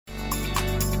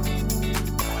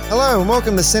Hello and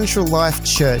welcome to Central Life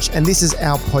Church, and this is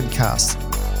our podcast.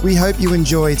 We hope you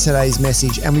enjoy today's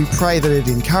message, and we pray that it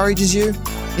encourages you,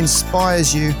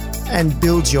 inspires you, and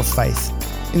builds your faith.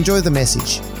 Enjoy the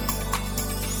message.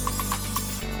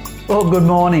 Well, good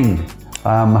morning.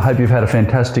 I hope you've had a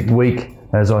fantastic week,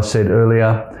 as I said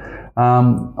earlier.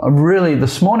 Really,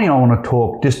 this morning I want to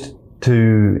talk just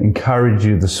to encourage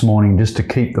you this morning, just to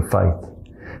keep the faith.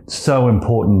 It's so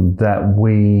important that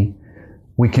we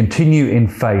continue in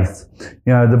faith.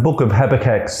 You know, the book of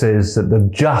Habakkuk says that the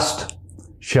just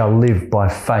shall live by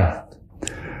faith.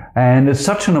 And it's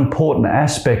such an important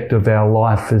aspect of our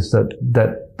life is that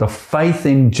the faith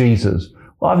in Jesus.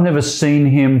 I've never seen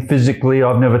him physically,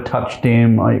 I've never touched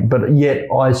him, but yet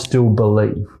I still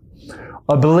believe.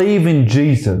 I believe in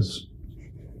Jesus.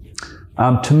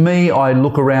 To me, I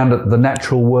look around at the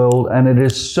natural world and it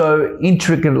is so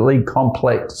intricately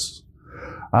complex.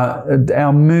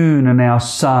 Our moon and our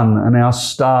sun and our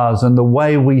stars and the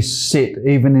way we sit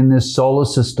even in this solar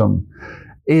system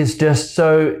is just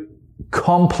so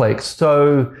complex,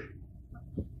 so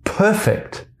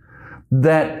perfect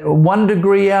that 1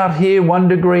 degree out here, 1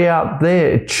 degree out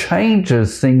there, it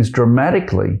changes things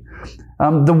dramatically.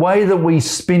 The way that we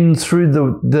spin through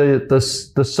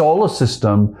the solar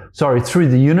system, through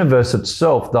the universe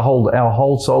itself, our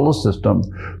whole solar system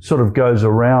sort of goes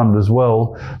around as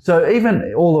well. So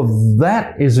even all of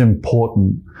that is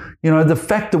important. You know, the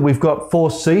fact that we've got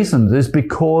 4 seasons is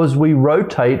because we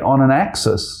rotate on an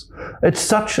axis. It's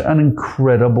such an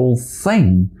incredible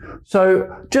thing. So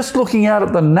just looking out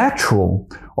at the natural,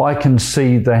 I can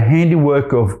see the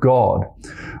handiwork of God.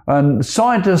 And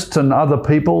scientists and other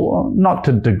people, not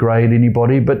to degrade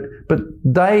anybody, but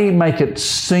they make it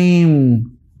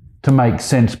seem to make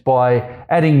sense by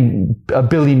adding 1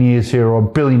 billion years here or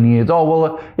 1 billion years. Oh,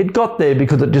 well, it got there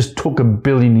because it just took 1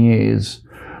 billion years.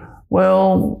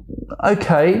 Well,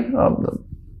 okay,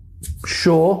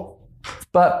 sure,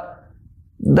 but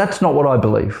that's not what I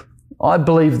believe. I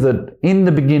believe that in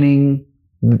the beginning,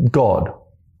 God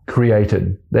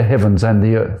created the heavens and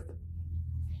the earth.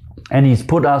 And he's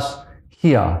put us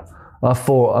here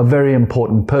for a very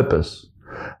important purpose.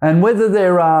 And whether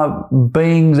there are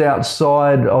beings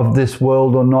outside of this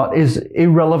world or not is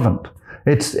irrelevant.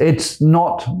 It's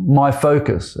not my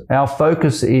focus. Our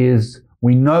focus is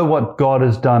we know what God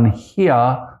has done here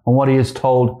and what he has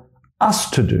told us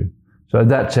to do. So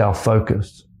that's our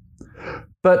focus.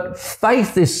 But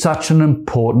faith is such an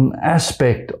important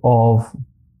aspect of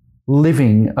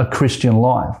living a Christian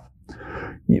life.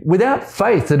 Without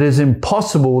faith, it is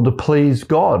impossible to please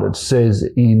God, it says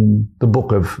in the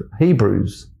book of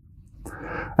Hebrews.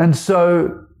 And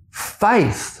so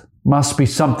faith must be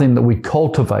something that we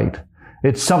cultivate.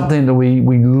 It's something that we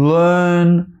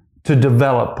learn to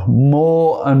develop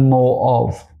more and more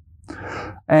of.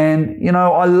 And, you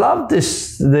know, I love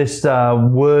this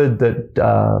word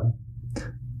that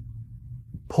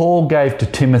Paul gave to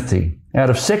Timothy. Out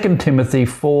of 2 Timothy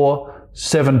 4,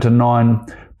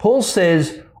 7-9, Paul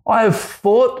says, I have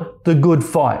fought the good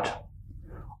fight.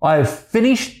 I have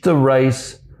finished the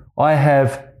race. I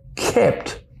have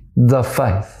kept the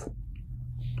faith.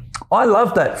 I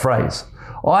love that phrase.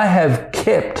 I have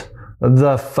kept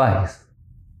the faith.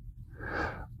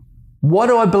 What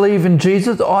do I believe in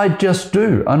Jesus? I just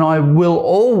do. And I will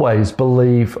always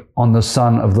believe on the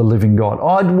Son of the living God.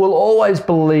 I will always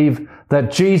believe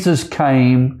that Jesus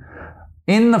came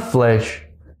in the flesh,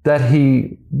 that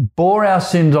he bore our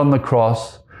sins on the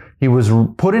cross. He was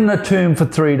put in the tomb for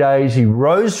 3 days. He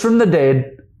rose from the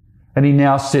dead, and he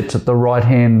now sits at the right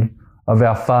hand of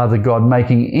our Father God,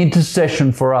 making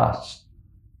intercession for us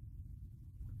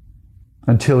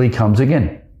until he comes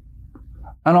again.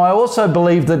 And I also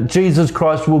believe that Jesus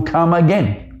Christ will come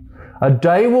again. A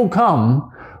day will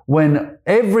come when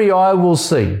every eye will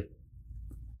see,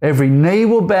 every knee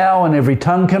will bow, and every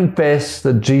tongue confess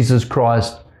that Jesus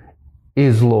Christ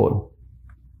is Lord.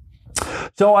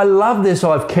 So I love this,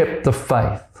 I've kept the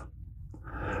faith.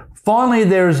 Finally,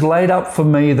 there is laid up for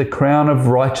me the crown of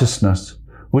righteousness,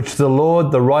 which the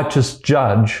Lord, the righteous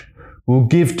judge, will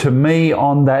give to me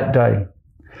on that day.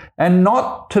 And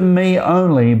not to me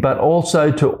only, but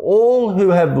also to all who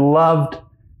have loved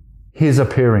his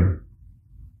appearing.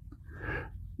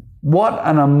 What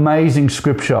an amazing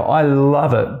scripture. I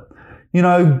love it. You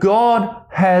know, God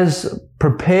has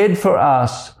prepared for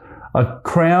us a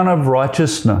crown of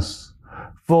righteousness.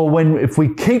 For if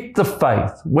we keep the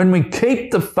faith, when we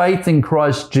keep the faith in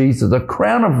Christ Jesus, a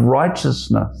crown of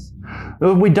righteousness,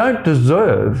 we don't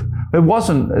deserve. It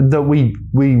wasn't that we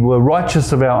were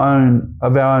righteous of our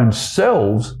own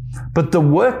selves, but the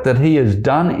work that he has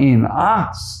done in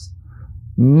us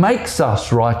makes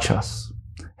us righteous.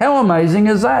 How amazing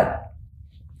is that?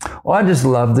 I just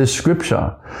love this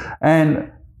scripture.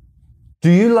 And do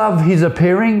you love his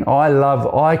appearing?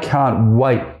 I can't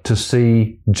wait to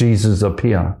see Jesus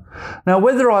appear. Now,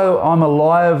 whether I'm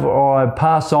alive or I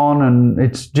pass on and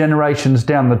it's generations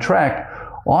down the track,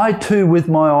 I too with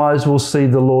my eyes will see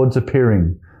the Lord's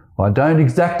appearing. I don't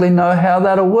exactly know how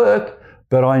that'll work,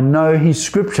 but I know his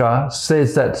scripture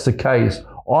says that's the case.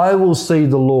 I will see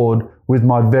the Lord with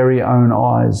my very own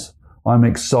eyes. I'm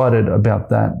excited about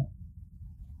that.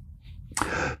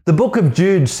 The book of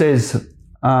Jude says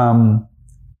in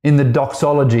the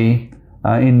doxology,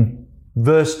 in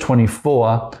verse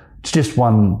 24, it's just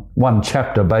one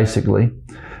chapter basically,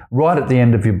 right at the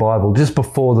end of your Bible, just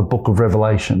before the book of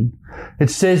Revelation. It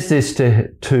says this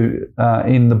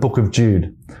in the book of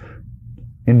Jude.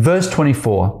 In verse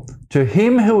 24, to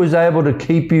him who is able to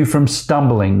keep you from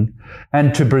stumbling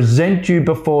and to present you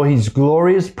before his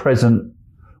glorious presence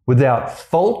without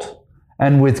fault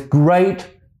and with great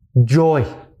joy.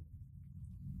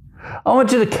 I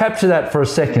want you to capture that for a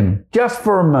second, just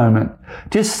for a moment.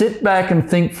 Just sit back and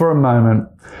think for a moment.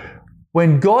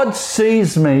 When God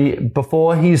sees me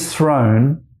before his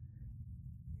throne,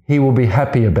 he will be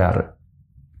happy about it.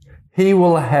 He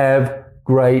will have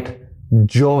great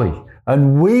joy.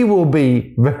 And we will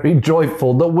be very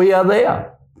joyful that we are there.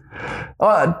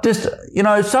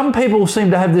 Some people seem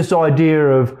to have this idea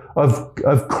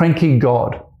of cranky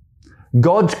God.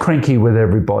 God's cranky with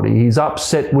everybody. He's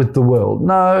upset with the world.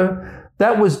 No,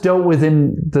 that was dealt with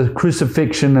in the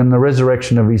crucifixion and the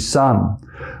resurrection of his Son.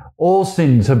 All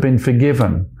sins have been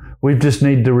forgiven. We just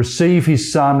need to receive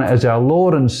his Son as our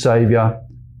Lord and Savior.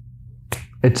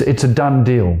 It's a done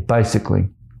deal, basically.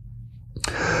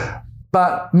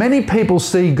 But many people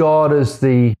see God as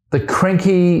the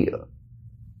cranky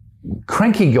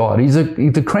God. He's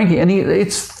the cranky, and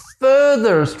it's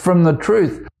furthest from the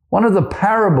truth. One of the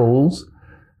parables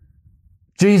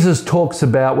Jesus talks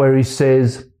about where he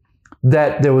says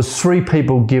that there was 3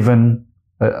 people given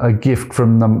a gift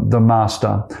from the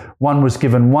master. One was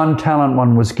given 1 talent,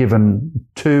 one was given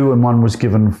 2, and one was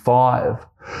given 5.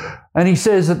 And he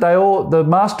says that the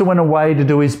master went away to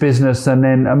do his business, and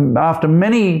then after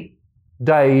many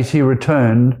days he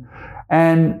returned,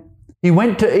 and he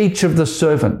went to each of the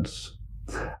servants.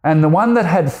 And the one that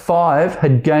had 5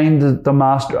 had gained the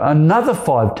master another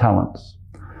 5 talents.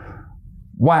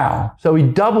 Wow. So he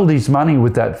doubled his money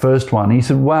with that first one. He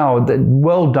said, wow,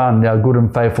 well done, thou good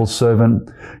and faithful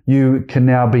servant. You can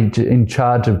now be in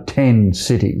charge of 10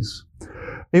 cities.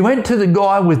 He went to the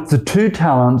guy with the 2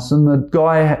 talents, and the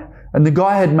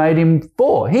guy had made him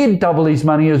 4. He had doubled his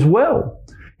money as well.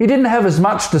 He didn't have as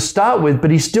much to start with, but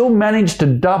he still managed to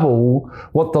double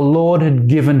what the Lord had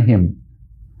given him.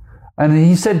 And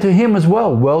he said to him as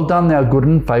well, well done, thou good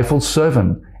and faithful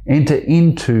servant.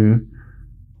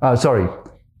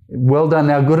 Well done,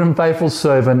 thou good and faithful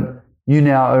servant. You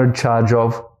now are in charge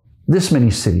of this many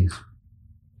cities.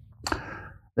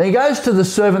 Then he goes to the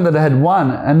servant that had 1,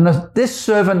 and this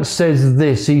servant says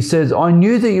this. He says, I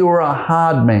knew that you were a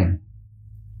hard man,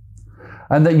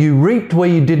 and that you reaped where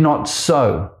you did not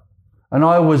sow, and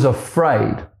I was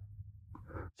afraid.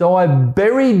 So I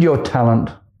buried your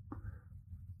talent,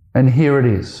 and here it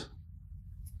is.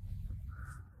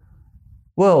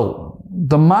 Well,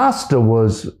 the master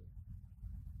was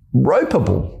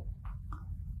ropeable.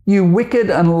 You wicked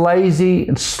and lazy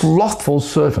and slothful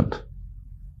servant.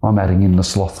 I'm adding in the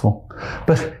slothful.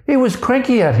 But he was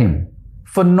cranky at him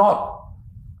for not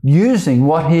using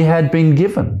what he had been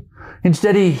given.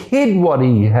 Instead, he hid what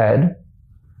he had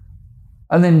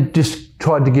and then just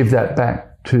tried to give that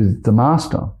back to the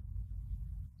master.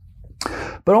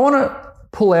 But I want to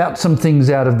pull out some things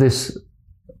out of this,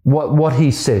 what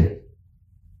he said.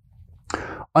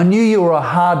 I knew you were a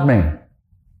hard man.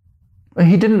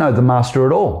 He didn't know the master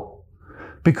at all,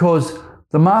 because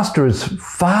the master is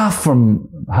far from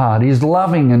hard. He's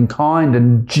loving and kind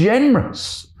and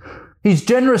generous. He's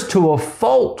generous to a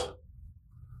fault.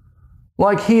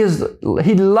 Like he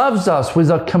loves us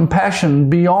with a compassion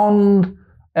beyond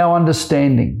our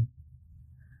understanding.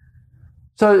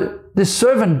 So this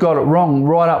servant got it wrong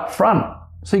right up front.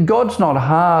 See, God's not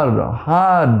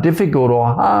hard, difficult, or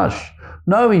harsh.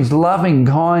 No, he's loving,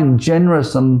 kind,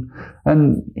 generous, and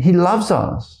he loves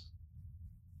us.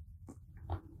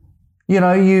 You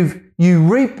know, you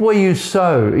reap where you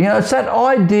sow. You know, it's that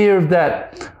idea of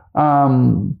that,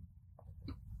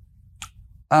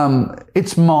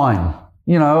 it's mine.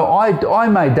 You know, I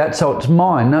made that, so it's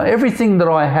mine. Now, everything that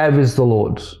I have is the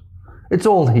Lord's. It's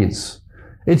all his.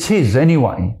 It's his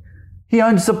anyway. He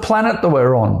owns the planet that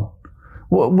we're on.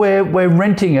 We're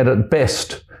renting it at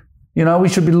best. You know, we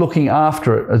should be looking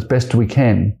after it as best we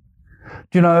can.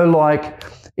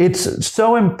 It's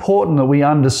so important that we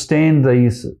understand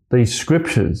these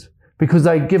scriptures, because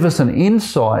they give us an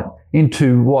insight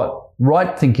into what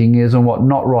right thinking is and what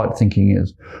not right thinking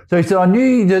is. So he said, I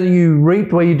knew that you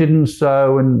reaped where you didn't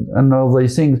sow and all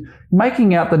these things,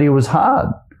 making out that he was hard.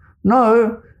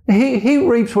 No, he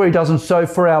reaps where he doesn't sow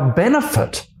for our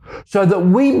benefit, so that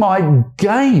we might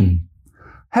gain.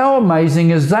 How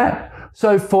amazing is that?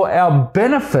 So for our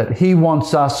benefit, he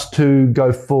wants us to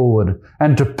go forward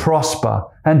and to prosper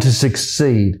and to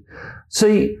succeed.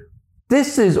 See,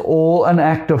 this is all an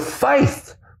act of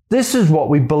faith. This is what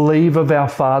we believe of our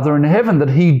Father in heaven, that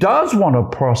he does want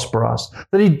to prosper us,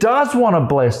 that he does want to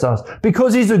bless us,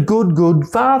 because he's a good, good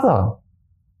Father.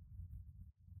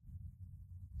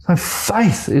 So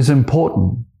faith is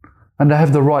important, and to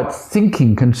have the right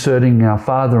thinking concerning our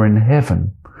Father in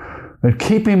heaven. And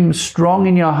keep him strong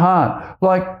in your heart.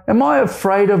 Like, am I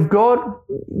afraid of God?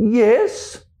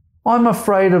 Yes, I'm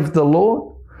afraid of the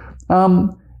Lord.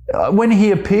 When he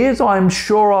appears, I'm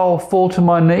sure I'll fall to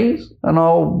my knees and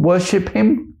I'll worship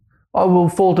him. I will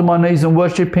fall to my knees and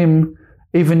worship him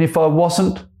even if I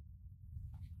wasn't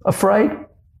afraid.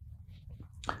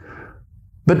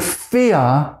 But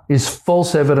fear is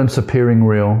false evidence appearing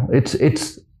real.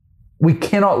 We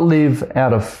cannot live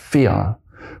out of fear.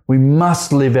 We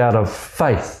must live out of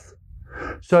faith.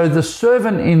 So the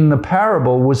servant in the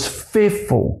parable was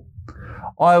fearful,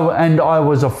 and I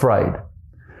was afraid.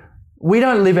 We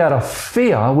don't live out of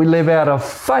fear, we live out of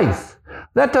faith.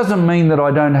 That doesn't mean that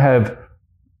I don't have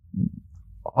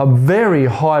a very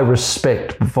high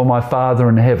respect for my Father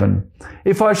in heaven.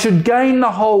 If I should gain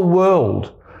the whole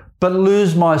world but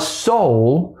lose my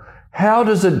soul, how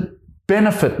does it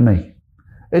benefit me?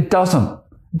 It doesn't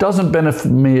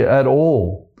benefit me at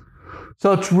all.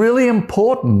 So it's really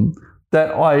important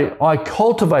that I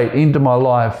cultivate into my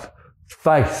life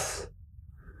faith,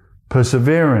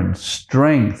 perseverance,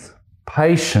 strength,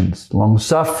 patience,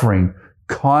 long-suffering,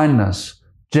 kindness,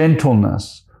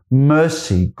 gentleness,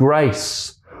 mercy,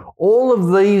 grace. All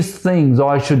of these things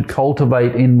I should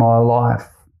cultivate in my life.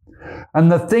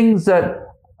 And the things that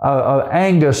are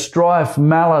anger, strife,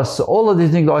 malice, all of these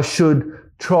things I should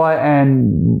try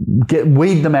and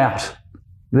weed them out.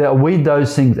 Weed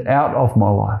those things out of my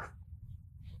life.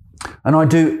 And I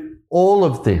do all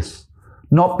of this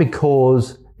not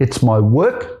because it's my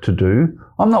work to do.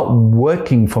 I'm not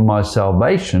working for my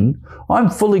salvation. I'm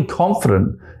fully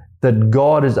confident that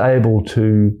God is able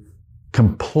to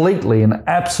completely and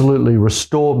absolutely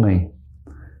restore me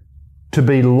to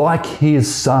be like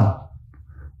his Son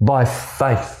by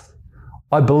faith.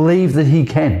 I believe that he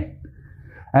can.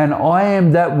 And I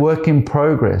am that work in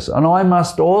progress. And I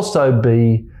must also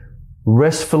be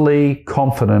restfully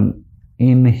confident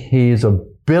in his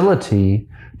ability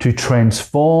to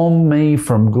transform me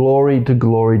from glory to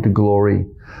glory to glory,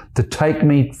 to take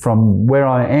me from where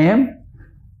I am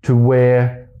to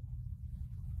where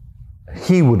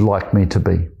he would like me to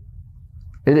be.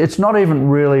 It's not even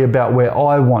really about where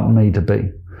I want me to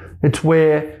be. It's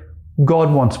where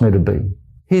God wants me to be.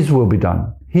 His will be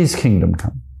done. His kingdom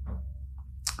come.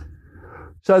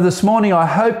 So this morning, I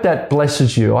hope that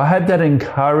blesses you. I hope that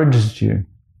encourages you.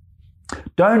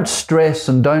 Don't stress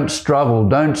and don't struggle.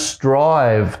 Don't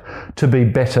strive to be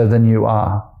better than you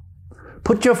are.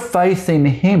 Put your faith in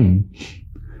him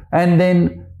and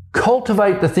then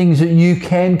cultivate the things that you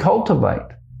can cultivate.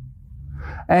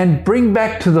 And bring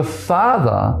back to the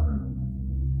Father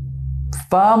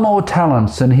far more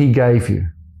talents than he gave you.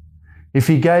 If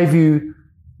he gave you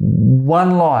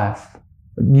one life,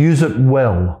 use it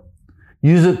well.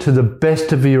 Use it to the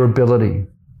best of your ability.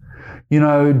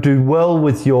 Do well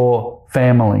with your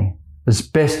family as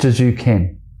best as you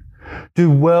can. Do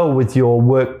well with your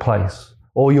workplace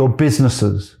or your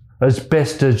businesses as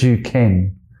best as you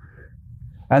can.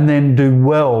 And then do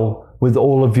well with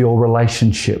all of your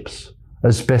relationships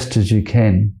as best as you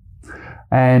can.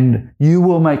 And you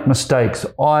will make mistakes.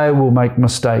 I will make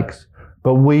mistakes.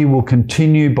 But we will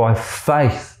continue by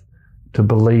faith to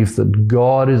believe that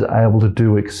God is able to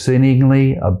do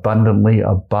exceedingly abundantly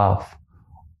above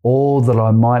all that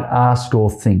I might ask or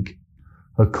think,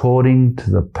 according to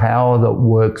the power that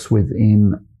works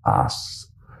within us.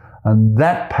 And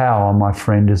that power, my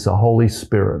friend, is the Holy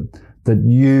Spirit that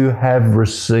you have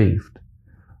received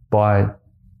by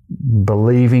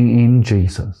believing in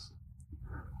Jesus.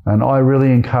 And I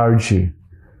really encourage you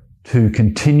to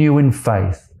continue in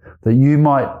faith, that you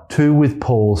might too with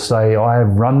Paul say, I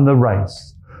have run the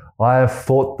race, I have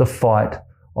fought the fight,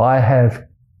 I have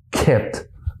kept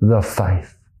the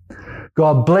faith.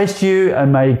 God bless you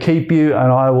and may he keep you,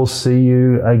 and I will see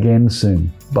you again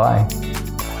soon. Bye.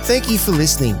 Thank you for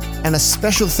listening, and a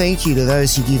special thank you to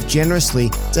those who give generously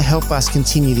to help us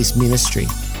continue this ministry.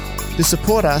 To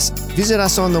support us, visit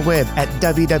us on the web at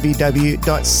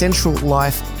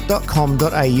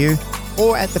www.centrallife.com.au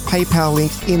or at the PayPal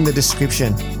link in the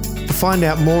description. To find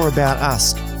out more about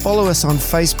us, follow us on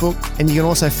Facebook, and you can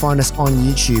also find us on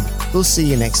YouTube. We'll see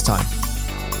you next time.